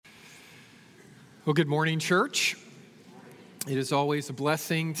Well, good morning, church. It is always a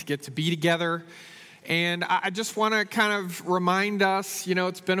blessing to get to be together. And I just want to kind of remind us,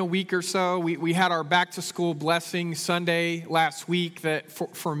 it's been a week or so. We had our back to school blessing Sunday last week that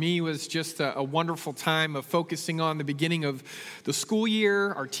for me was just a wonderful time of focusing on the beginning of the school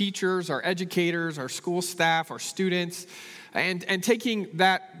year, our teachers, our educators, our school staff, our students. And taking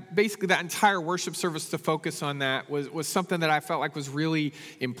that, basically that entire worship service to focus on that was something that I felt like was really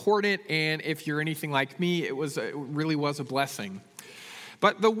important. And if you're anything like me, it really was a blessing.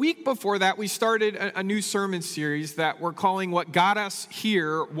 But the week before that, we started a new sermon series that we're calling What Got Us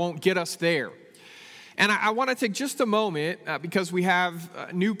Here Won't Get Us There. And I want to take just a moment, because we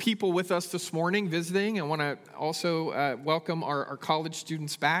have new people with us this morning visiting. I want to also welcome our college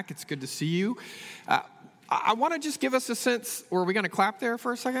students back. It's good to see you. I want to just give us a sense, or are we going to clap there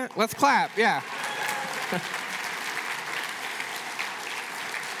for a second? Let's clap, yeah.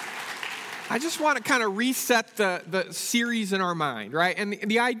 I just want to kind of reset the series in our mind, right? And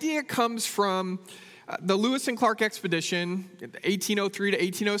the idea comes from the Lewis and Clark expedition, 1803 to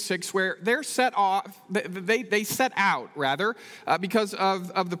 1806, where they set out, because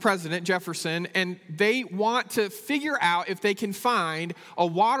of the president, Jefferson, and they want to figure out if they can find a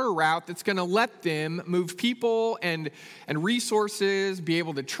water route that's going to let them move people and resources, be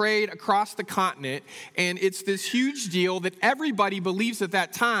able to trade across the continent. And it's this huge deal that everybody believes at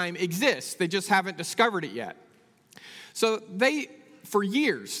that time exists. They just haven't discovered it yet. So they, for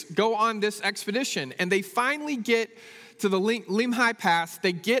years, go on this expedition, and they finally get to the Limhi Pass.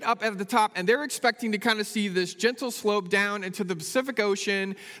 They get up at the top, and they're expecting to kind of see this gentle slope down into the Pacific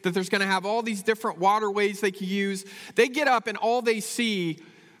Ocean, that there's going to have all these different waterways they could use. They get up, and all they see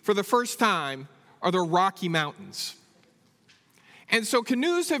for the first time are the Rocky Mountains. And so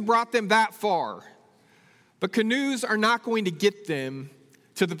canoes have brought them that far, but canoes are not going to get them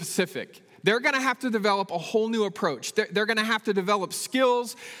to the Pacific. They're going to have to develop a whole new approach. They're going to have to develop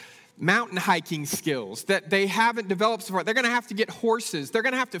skills, mountain hiking skills that they haven't developed so far. They're going to have to get horses. They're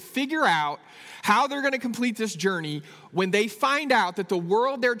going to have to figure out how they're going to complete this journey when they find out that the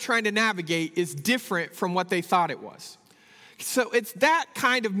world they're trying to navigate is different from what they thought it was. So it's that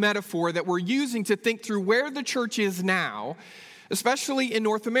kind of metaphor that we're using to think through where the church is now, especially in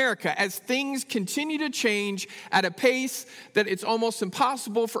North America, as things continue to change at a pace that it's almost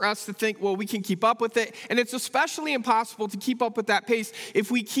impossible for us to think, well, we can keep up with it. And it's especially impossible to keep up with that pace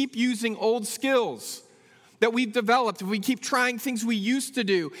if we keep using old skills that we've developed, if we keep trying things we used to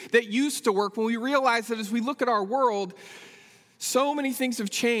do that used to work, when we realize that as we look at our world, so many things have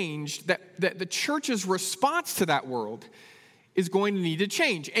changed that the church's response to that world is going to need to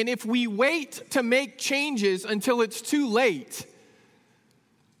change. And if we wait to make changes until it's too late,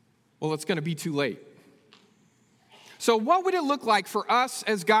 well, it's going to be too late. So what would it look like for us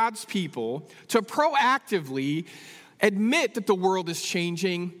as God's people to proactively admit that the world is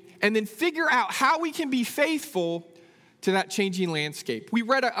changing and then figure out how we can be faithful to that changing landscape? We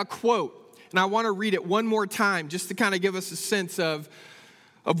read a quote, and I want to read it one more time just to kind of give us a sense of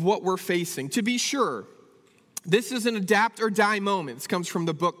what we're facing. To be sure, this is an adapt or die moment. This comes from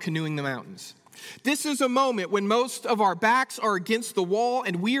the book Canoeing the Mountains. This is a moment when most of our backs are against the wall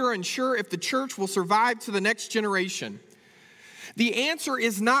and we are unsure if the church will survive to the next generation. The answer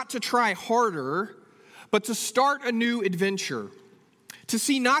is not to try harder, but to start a new adventure. To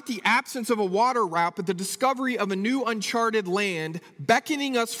see not the absence of a water route, but the discovery of a new uncharted land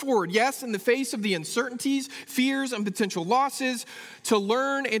beckoning us forward. Yes, in the face of the uncertainties, fears, and potential losses, to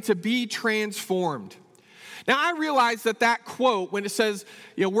learn and to be transformed. Now, I realize that quote, when it says,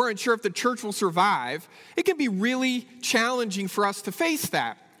 we're unsure if the church will survive, it can be really challenging for us to face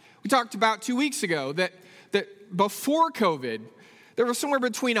that. We talked about 2 weeks ago that before COVID, there were somewhere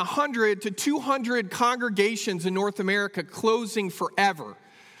between 100 to 200 congregations in North America closing forever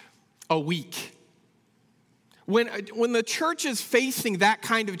a week. When the church is facing that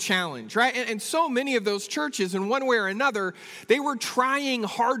kind of challenge, right? And so many of those churches, in one way or another, they were trying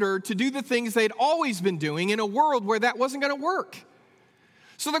harder to do the things they'd always been doing in a world where that wasn't going to work.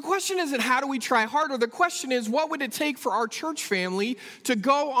 So the question isn't how do we try harder? The question is, what would it take for our church family to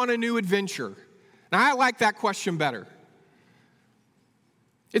go on a new adventure? Now, I like that question better.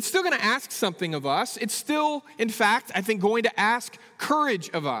 It's still going to ask something of us. It's still, in fact, I think, going to ask courage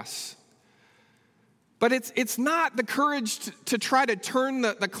of us. But it's not the courage to try to turn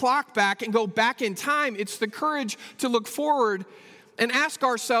the clock back and go back in time. It's the courage to look forward and ask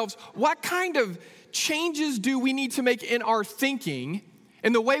ourselves, what kind of changes do we need to make in our thinking,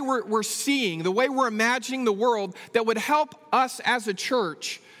 in the way we're seeing, the way we're imagining the world, that would help us as a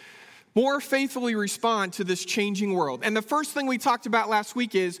church more faithfully respond to this changing world. And the first thing we talked about last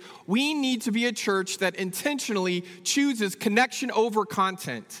week is we need to be a church that intentionally chooses connection over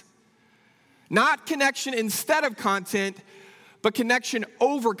content. Not connection instead of content, but connection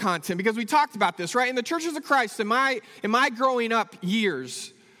over content. Because we talked about this, right? In the churches of Christ, in my growing up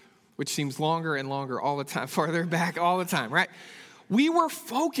years, which seems longer and longer all the time, farther back all the time, right? We were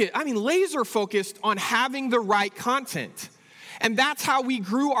laser focused on having the right content. And that's how we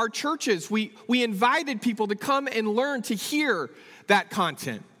grew our churches. We invited people to come and learn to hear that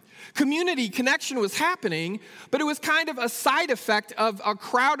content. Community connection was happening, but it was kind of a side effect of a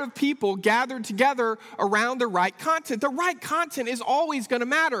crowd of people gathered together around the right content. The right content is always going to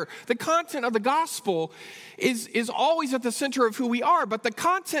matter. The content of the gospel is always at the center of who we are, but the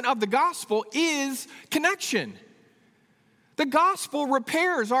content of the gospel is connection. The gospel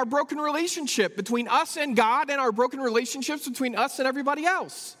repairs our broken relationship between us and God and our broken relationships between us and everybody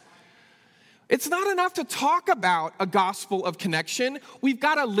else. It's not enough to talk about a gospel of connection. We've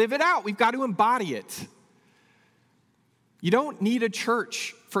got to live it out. We've got to embody it. You don't need a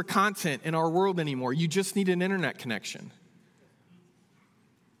church for content in our world anymore. You just need an internet connection.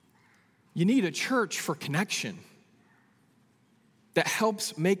 You need a church for connection that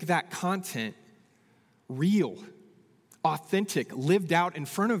helps make that content real, authentic, lived out in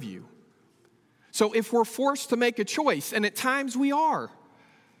front of you. So if we're forced to make a choice, and at times we are,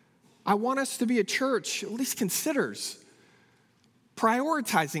 I want us to be a church at least considers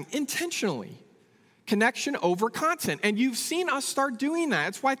prioritizing intentionally connection over content. And you've seen us start doing that.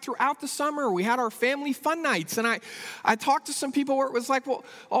 That's why throughout the summer we had our family fun nights. And I talked to some people where it was like, well,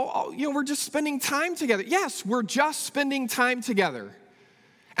 we're just spending time together. Yes, we're just spending time together.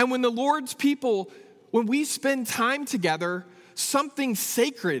 And when the Lord's people, when we spend time together, something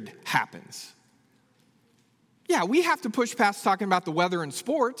sacred happens. Yeah, we have to push past talking about the weather and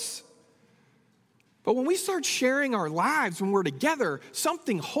sports. But when we start sharing our lives, when we're together,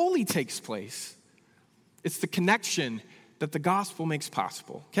 something holy takes place. It's the connection that the gospel makes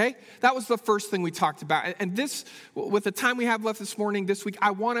possible, okay? That was the first thing we talked about. And this, with the time we have left this morning, this week,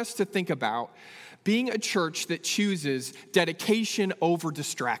 I want us to think about being a church that chooses dedication over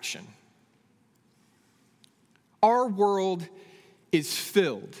distraction. Our world is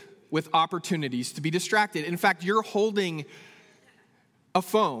filled with opportunities to be distracted. In fact, you're holding a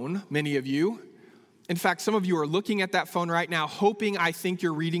phone, many of you. In fact, some of you are looking at that phone right now, hoping I think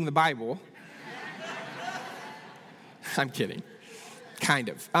you're reading the Bible. I'm kidding. Kind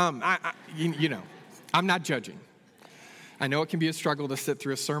of. I'm not judging. I know it can be a struggle to sit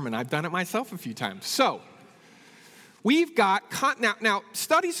through a sermon. I've done it myself a few times. So, we've got, now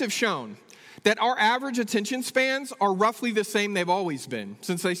studies have shown that our average attention spans are roughly the same they've always been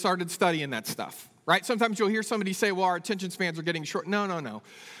since they started studying that stuff, right? Sometimes you'll hear somebody say, well, our attention spans are getting short. No.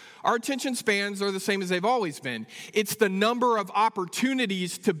 Our attention spans are the same as they've always been. It's the number of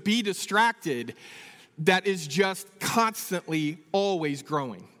opportunities to be distracted that is just constantly always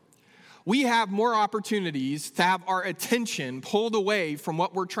growing. We have more opportunities to have our attention pulled away from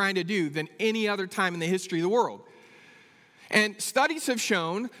what we're trying to do than any other time in the history of the world. And studies have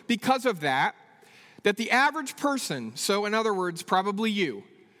shown, because of that the average person, so in other words, probably you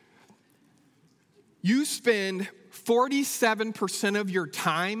spend 47% of your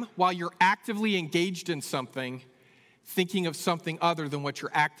time while you're actively engaged in something, thinking of something other than what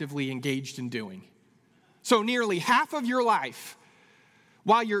you're actively engaged in doing. So nearly half of your life,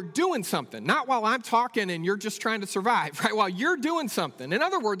 while you're doing something, not while I'm talking and you're just trying to survive, right? While you're doing something. In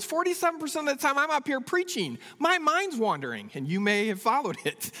other words, 47% of the time I'm up here preaching, my mind's wandering, and you may have followed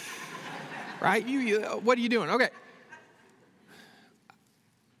it, right? What are you doing? Okay.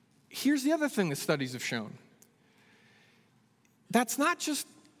 Here's the other thing the studies have shown. That's not just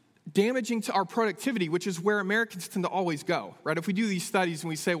damaging to our productivity, which is where Americans tend to always go, right? If we do these studies and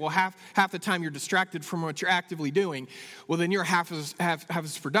we say, well, half the time you're distracted from what you're actively doing, well, then you're half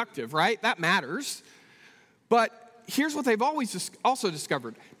as productive, right? That matters. But here's what they've always also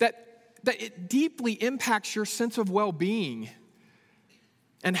discovered, that it deeply impacts your sense of well-being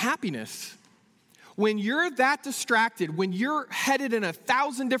and happiness. When you're that distracted, when you're headed in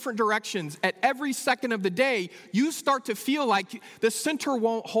 1,000 different directions at every second of the day, you start to feel like the center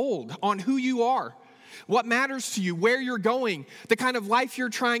won't hold on who you are, what matters to you, where you're going, the kind of life you're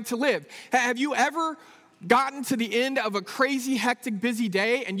trying to live. Have you ever gotten to the end of a crazy, hectic, busy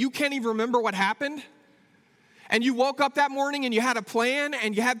day and you can't even remember what happened? And you woke up that morning and you had a plan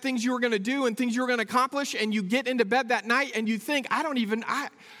and you had things you were going to do and things you were going to accomplish, and you get into bed that night and you think, I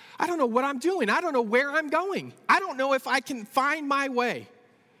don't know what I'm doing. I don't know where I'm going. I don't know if I can find my way.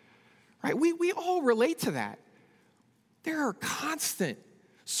 Right? We all relate to that. There are constant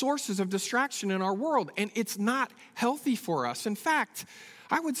sources of distraction in our world, and it's not healthy for us. In fact,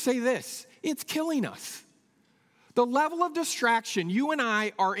 I would say this, it's killing us. The level of distraction you and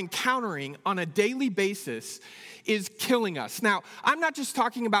I are encountering on a daily basis is killing us. Now, I'm not just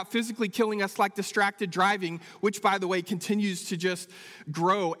talking about physically killing us like distracted driving, which, by the way, continues to just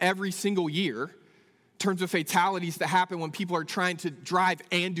grow every single year in terms of fatalities that happen when people are trying to drive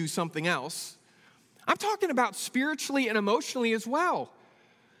and do something else. I'm talking about spiritually and emotionally as well.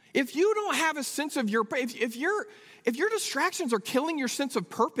 If you don't have a sense of if your distractions are killing your sense of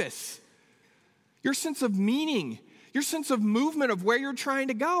purpose, your sense of meaning, your sense of movement of where you're trying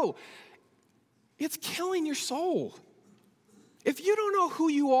to go, it's killing your soul. If you don't know who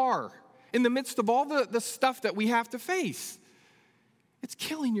you are in the midst of all the stuff that we have to face, it's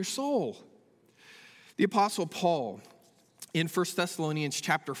killing your soul. The Apostle Paul in 1 Thessalonians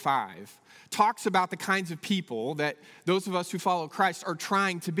chapter 5 talks about the kinds of people that those of us who follow Christ are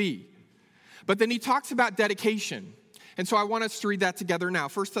trying to be. But then he talks about dedication. And so I want us to read that together now.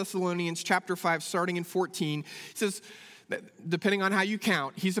 1 Thessalonians chapter 5, starting in 14, he says, depending on how you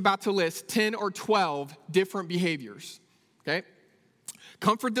count, he's about to list 10 or 12 different behaviors, okay?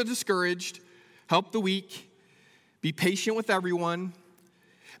 Comfort the discouraged, help the weak, be patient with everyone,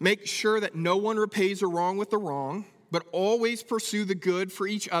 make sure that no one repays a wrong with a wrong, but always pursue the good for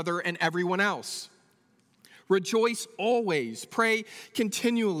each other and everyone else. Rejoice always, pray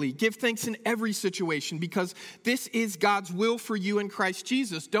continually, give thanks in every situation, because this is God's will for you in Christ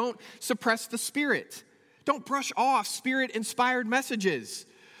Jesus. Don't suppress the Spirit. Don't brush off Spirit-inspired messages,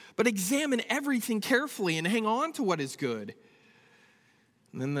 but examine everything carefully and hang on to what is good.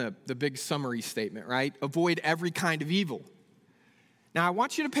 And then the big summary statement, right? Avoid every kind of evil. Now, I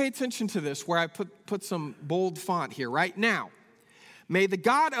want you to pay attention to this, where I put some bold font here, right? Now, may the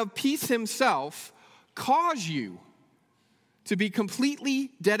God of peace himself cause you to be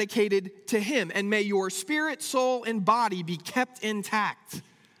completely dedicated to him, and may your spirit, soul, and body be kept intact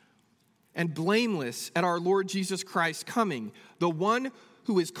and blameless at our Lord Jesus Christ's coming. The one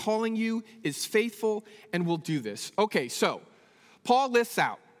who is calling you is faithful and will do this. Okay, so Paul lists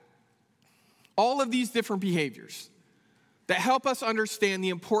out all of these different behaviors that help us understand the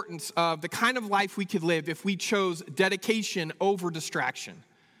importance of the kind of life we could live if we chose dedication over distraction.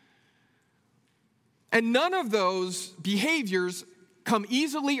 And none of those behaviors come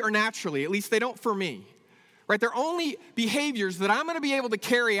easily or naturally, at least they don't for me, right? They're only behaviors that I'm going to be able to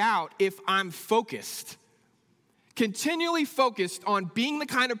carry out if I'm focused, continually focused on being the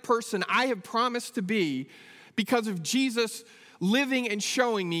kind of person I have promised to be because of Jesus living and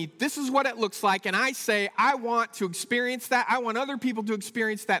showing me this is what it looks like, and I say I want to experience that. I want other people to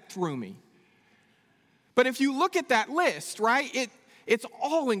experience that through me. But if you look at that list, right, it's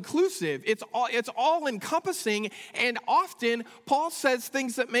all inclusive. It's all encompassing. And often Paul says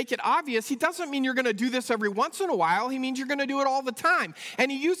things that make it obvious. He doesn't mean you're going to do this every once in a while. He means you're going to do it all the time.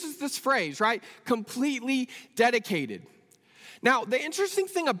 And he uses this phrase, right? Completely dedicated. Now, the interesting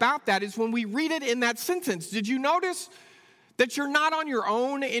thing about that is when we read it in that sentence, did you notice that you're not on your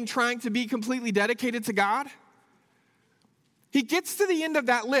own in trying to be completely dedicated to God? He gets to the end of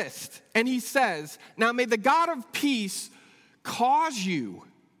that list and he says, now may the God of peace cause you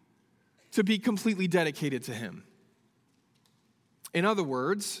to be completely dedicated to him. In other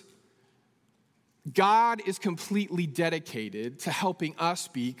words, God is completely dedicated to helping us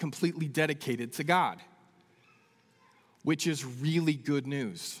be completely dedicated to God, which is really good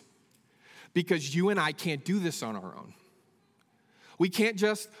news because you and I can't do this on our own. We can't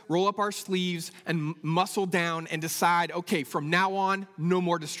just roll up our sleeves and muscle down and decide, okay, from now on, no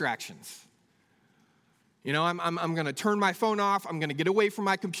more distractions. You know, I'm going to turn my phone off. I'm going to get away from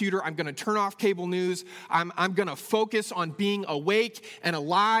my computer. I'm going to turn off cable news. I'm going to focus on being awake and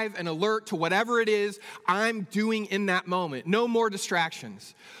alive and alert to whatever it is I'm doing in that moment. No more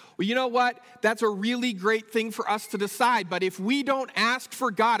distractions. Well, you know what? That's a really great thing for us to decide. But if we don't ask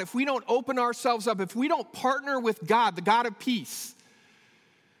for God, if we don't open ourselves up, if we don't partner with God, the God of peace,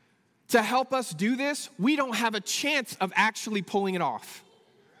 to help us do this, we don't have a chance of actually pulling it off.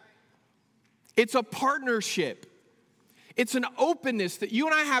 It's a partnership. It's an openness that you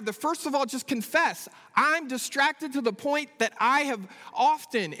and I have to, first of all, just confess. I'm distracted to the point that I have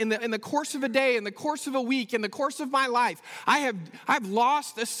often, in the course of a day, in the course of a week, in the course of my life, I've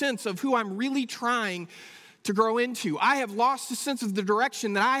lost a sense of who I'm really trying to grow into. I have lost a sense of the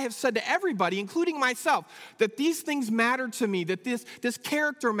direction that I have said to everybody, including myself, that these things matter to me, that this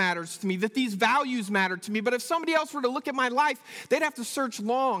character matters to me, that these values matter to me. But if somebody else were to look at my life, they'd have to search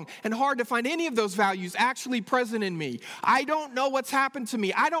long and hard to find any of those values actually present in me. I don't know what's happened to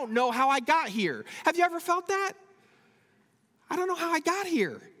me. I don't know how I got here. Have you ever felt that? I don't know how I got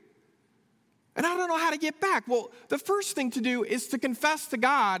here. And I don't know how to get back. Well, the first thing to do is to confess to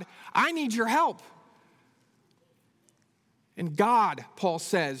God, I need your help. And God, Paul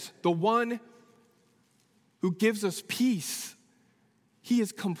says, the one who gives us peace, he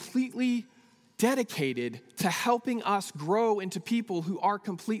is completely dedicated to helping us grow into people who are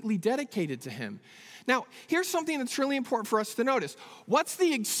completely dedicated to him. Now, here's something that's really important for us to notice. What's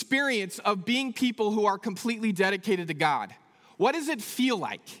the experience of being people who are completely dedicated to God? What does it feel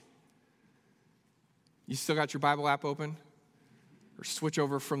like? You still got your Bible app open? Or switch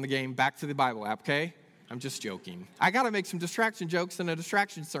over from the game back to the Bible app, okay? I'm just joking. I got to make some distraction jokes in a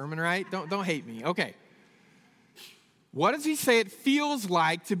distraction sermon, right? Don't hate me. Okay. What does he say it feels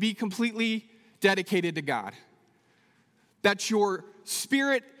like to be completely dedicated to God? That your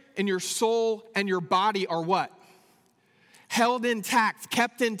spirit and your soul and your body are what? Held intact,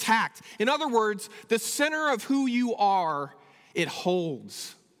 kept intact. In other words, the center of who you are, it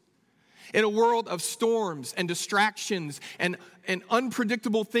holds. In a world of storms and distractions and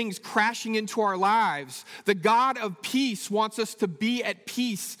unpredictable things crashing into our lives, the God of peace wants us to be at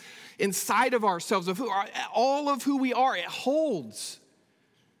peace inside of ourselves, all of who we are. It holds.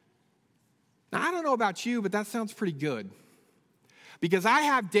 Now, I don't know about you, but that sounds pretty good. Because I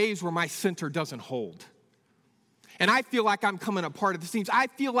have days where my center doesn't hold. And I feel like I'm coming apart at the seams. I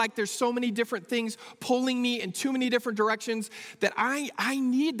feel like there's so many different things pulling me in too many different directions that I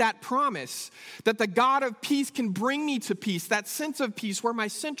need that promise that the God of peace can bring me to peace, that sense of peace where my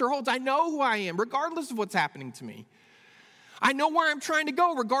center holds. I know who I am, regardless of what's happening to me. I know where I'm trying to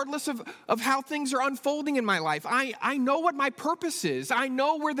go, regardless of how things are unfolding in my life. I know what my purpose is. I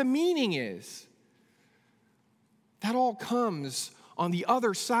know where the meaning is. That all comes on the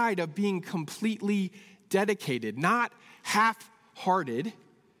other side of being completely dedicated, not half-hearted,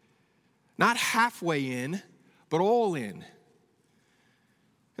 not halfway in, but all in.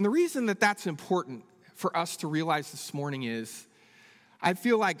 And the reason that that's important for us to realize this morning is, I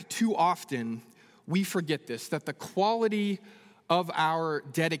feel like too often we forget this, that the quality of our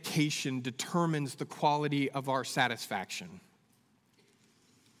dedication determines the quality of our satisfaction.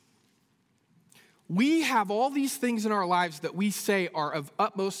 We have all these things in our lives that we say are of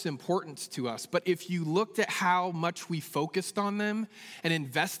utmost importance to us, but if you looked at how much we focused on them and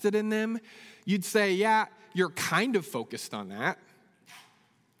invested in them, you'd say, yeah, you're kind of focused on that.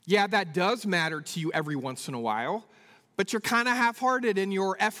 Yeah, that does matter to you every once in a while, but you're kind of half-hearted in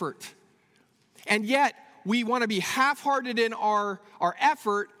your effort. And yet, we want to be half-hearted in our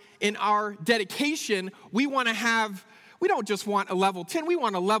effort, in our dedication. We don't just want a level 10, we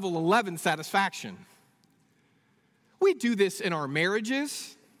want a level 11 satisfaction. We do this in our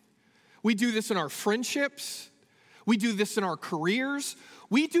marriages. We do this in our friendships. We do this in our careers.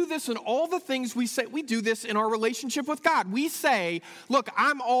 We do this in all the things we say. We do this in our relationship with God. We say, look,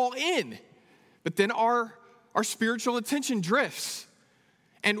 I'm all in. But then our spiritual attention drifts.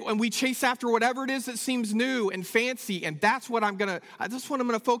 And we chase after whatever it is that seems new and fancy, and that's what I'm gonna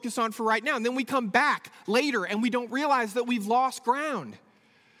focus on for right now. And then we come back later and we don't realize that we've lost ground.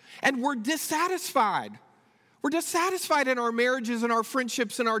 And we're dissatisfied. We're dissatisfied in our marriages and our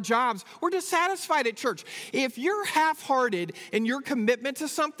friendships and our jobs. We're dissatisfied at church. If you're half-hearted in your commitment to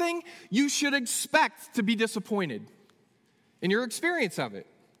something, you should expect to be disappointed in your experience of it.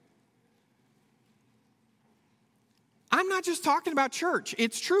 I'm not just talking about church.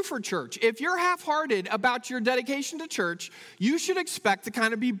 It's true for church. If you're half-hearted about your dedication to church, you should expect to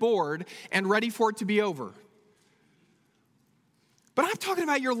kind of be bored and ready for it to be over. But I'm talking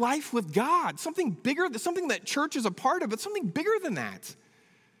about your life with God, something bigger, something that church is a part of, but something bigger than that.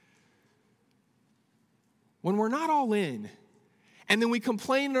 When we're not all in, and then we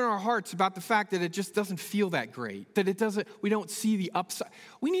complain in our hearts about the fact that it just doesn't feel that great, that we don't see the upside.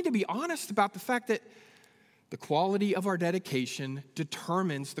 We need to be honest about the fact that the quality of our dedication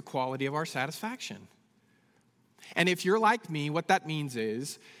determines the quality of our satisfaction. And if you're like me, what that means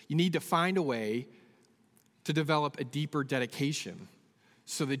is you need to find a way to develop a deeper dedication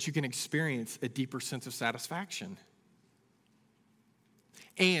so that you can experience a deeper sense of satisfaction.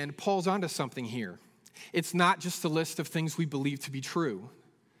 And Paul's onto something here. It's not just a list of things we believe to be true.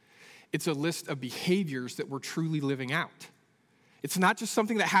 It's a list of behaviors that we're truly living out. It's not just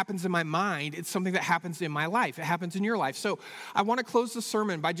something that happens in my mind, it's something that happens in my life. It happens in your life. So I want to close the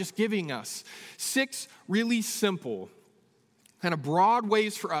sermon by just giving us 6 really simple, kind of broad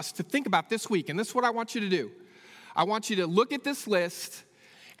ways for us to think about this week. And this is what I want you to do. I want you to look at this list,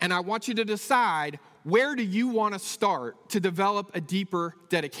 and I want you to decide, where do you want to start to develop a deeper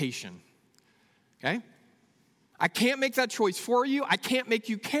dedication? Okay? I can't make that choice for you. I can't make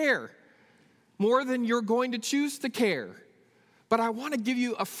you care more than you're going to choose to care. But I want to give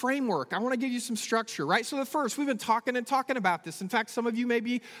you a framework. I want to give you some structure, right? So the first, we've been talking about this. In fact, some of you may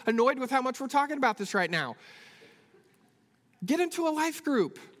be annoyed with how much we're talking about this right now. Get into a life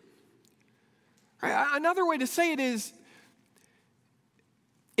group. Right? Another way to say it is,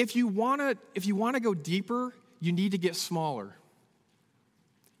 if you want to go deeper, you need to get smaller.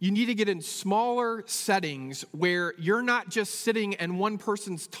 You need to get in smaller settings where you're not just sitting and one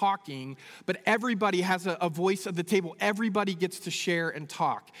person's talking, but everybody has a voice at the table. Everybody gets to share and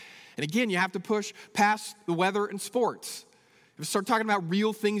talk. And again, you have to push past the weather and sports. You start talking about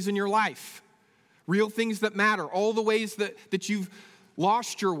real things in your life, real things that matter, all the ways that you've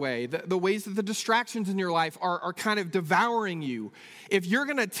lost your way, the ways that the distractions in your life are kind of devouring you. If you're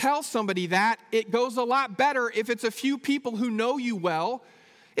going to tell somebody that, it goes a lot better if it's a few people who know you well.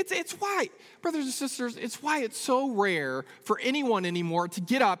 It's why, brothers and sisters, it's why it's so rare for anyone anymore to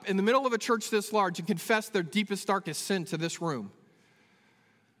get up in the middle of a church this large and confess their deepest, darkest sin to this room.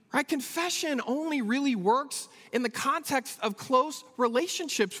 Right? Confession only really works in the context of close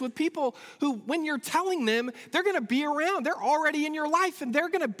relationships with people who, when you're telling them, they're going to be around. They're already in your life, and they're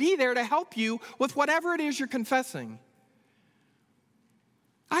going to be there to help you with whatever it is you're confessing.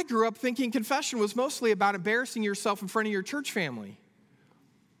 I grew up thinking confession was mostly about embarrassing yourself in front of your church family.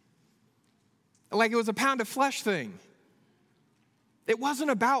 Like it was a pound of flesh thing. It wasn't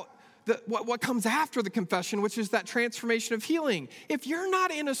about what comes after the confession, which is that transformation of healing. If you're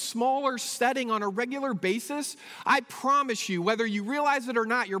not in a smaller setting on a regular basis, I promise you, whether you realize it or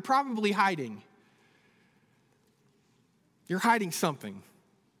not, you're probably hiding. You're hiding something,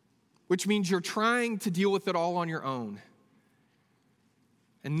 which means you're trying to deal with it all on your own.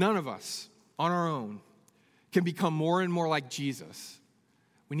 And none of us, on our own, can become more and more like Jesus.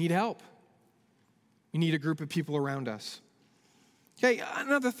 We need help. We need a group of people around us. Okay,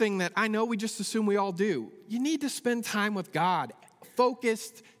 another thing that I know we just assume we all do. You need to spend time with God.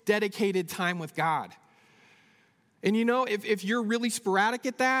 Focused, dedicated time with God. And you know, if you're really sporadic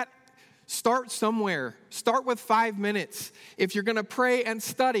at that, start somewhere. Start with 5 minutes. If you're going to pray and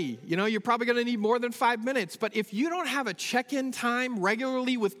study, you know, you're probably going to need more than 5 minutes. But if you don't have a check-in time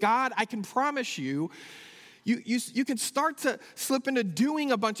regularly with God, I can promise you, you can start to slip into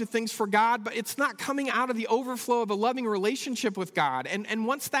doing a bunch of things for God, but it's not coming out of the overflow of a loving relationship with God. And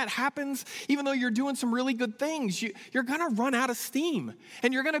once that happens, even though you're doing some really good things, you're going to run out of steam.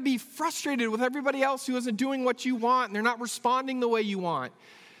 And you're going to be frustrated with everybody else who isn't doing what you want, and they're not responding the way you want.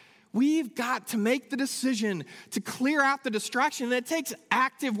 We've got to make the decision to clear out the distraction, and it takes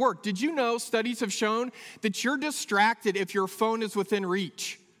active work. Did you know studies have shown that you're distracted if your phone is within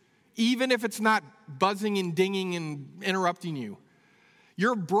reach? Even if it's not buzzing and dinging and interrupting you.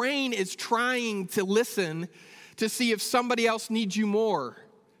 Your brain is trying to listen to see if somebody else needs you more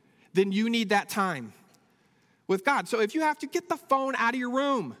than you need that time with God. So if you have to get the phone out of your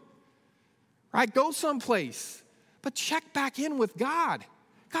room, right, go someplace, but check back in with God.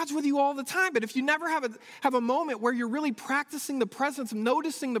 God's with you all the time, but if you never have a moment where you're really practicing the presence,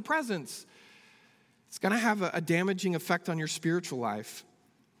 noticing the presence, it's going to have a damaging effect on your spiritual life.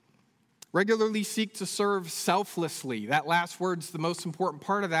 Regularly seek to serve selflessly. That last word's the most important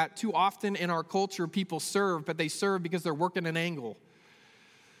part of that. Too often in our culture, people serve, but they serve because they're working an angle.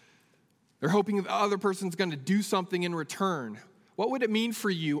 They're hoping the other person's going to do something in return. What would it mean for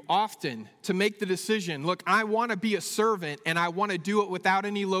you often to make the decision, look, I want to be a servant and I want to do it without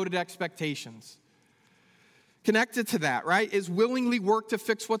any loaded expectations? Connected to that, right, is willingly work to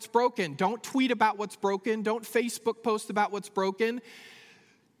fix what's broken. Don't tweet about what's broken. Don't Facebook post about what's broken.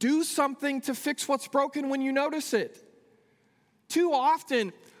 Do something to fix what's broken when you notice it. Too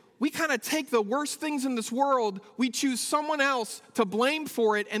often, we kind of take the worst things in this world, we choose someone else to blame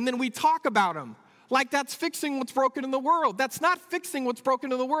for it, and then we talk about them. Like that's fixing what's broken in the world. That's not fixing what's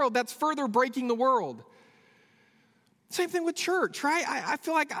broken in the world. That's further breaking the world. Same thing with church, right? I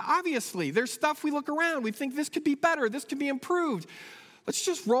feel like obviously there's stuff we look around. We think this could be better. This could be improved. Let's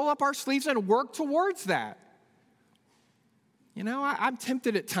just roll up our sleeves and work towards that. You know, I'm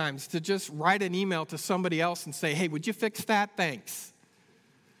tempted at times to just write an email to somebody else and say, hey, would you fix that? Thanks.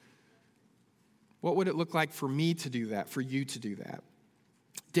 What would it look like for me to do that, for you to do that?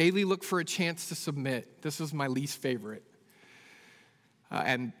 Daily look for a chance to submit. This is my least favorite.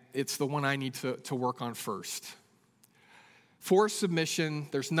 And it's the one I need to work on first. Forced submission,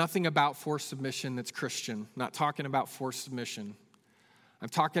 there's nothing about forced submission that's Christian. I'm not talking about forced submission. I'm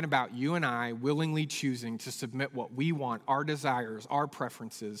talking about you and I willingly choosing to submit what we want, our desires, our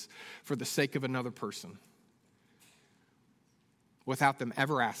preferences, for the sake of another person without them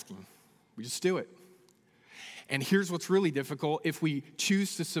ever asking. We just do it. And here's what's really difficult: if we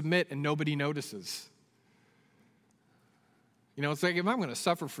choose to submit and nobody notices. You know, it's like if I'm going to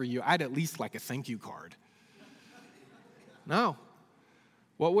suffer for you, I'd at least like a thank you card. No.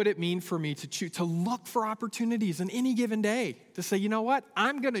 What would it mean for me to choose to look for opportunities in any given day to say, you know what?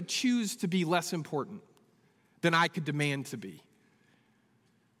 I'm going to choose to be less important than I could demand to be.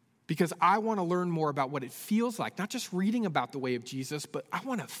 Because I want to learn more about what it feels like, not just reading about the way of Jesus, but I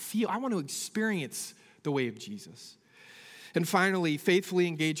want to experience the way of Jesus. And finally, faithfully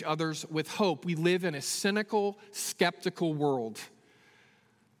engage others with hope. We live in a cynical, skeptical world.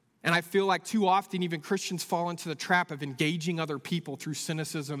 And I feel like too often even Christians fall into the trap of engaging other people through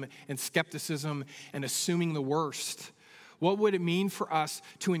cynicism and skepticism and assuming the worst. What would it mean for us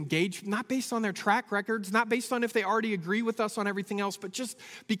to engage, not based on their track records, not based on if they already agree with us on everything else, but just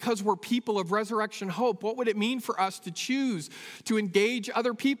because we're people of resurrection hope? What would it mean for us to choose to engage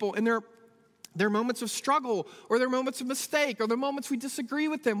other people in their moments of struggle or their moments of mistake or the moments we disagree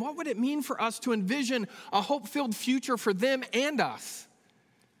with them? What would it mean for us to envision a hope-filled future for them and us?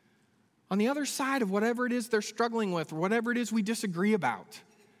 On the other side of whatever it is they're struggling with or whatever it is we disagree about.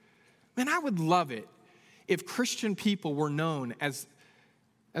 Man, I would love it if Christian people were known as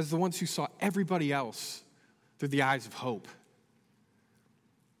the ones who saw everybody else through the eyes of hope.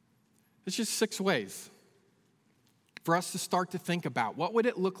 It's just 6 ways for us to start to think about what would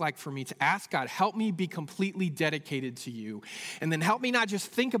it look like for me to ask God, help me be completely dedicated to you. And then help me not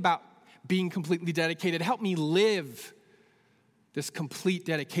just think about being completely dedicated, help me live this complete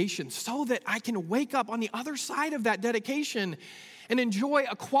dedication so that I can wake up on the other side of that dedication and enjoy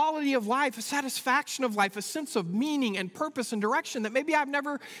a quality of life, a satisfaction of life, a sense of meaning and purpose and direction that maybe I've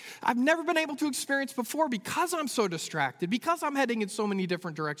never been able to experience before because I'm so distracted, because I'm heading in so many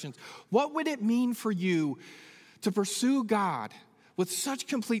different directions. What would it mean for you to pursue God with such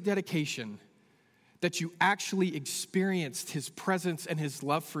complete dedication that you actually experienced his presence and his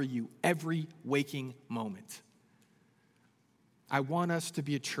love for you every waking moment? I want us to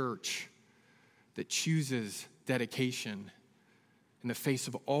be a church that chooses dedication in the face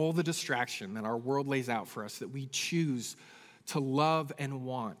of all the distraction that our world lays out for us, that we choose to love and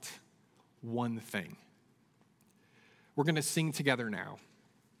want one thing. We're going to sing together now.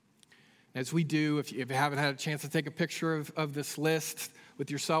 As we do, if you haven't had a chance to take a picture of this list with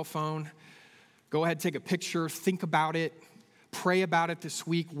your cell phone, go ahead, take a picture, think about it, pray about it this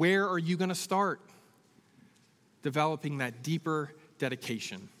week. Where are you going to start developing that deeper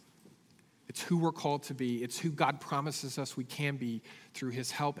dedication? It's who we're called to be. It's who God promises us we can be through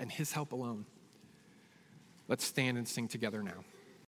his help and his help alone. Let's stand and sing together now.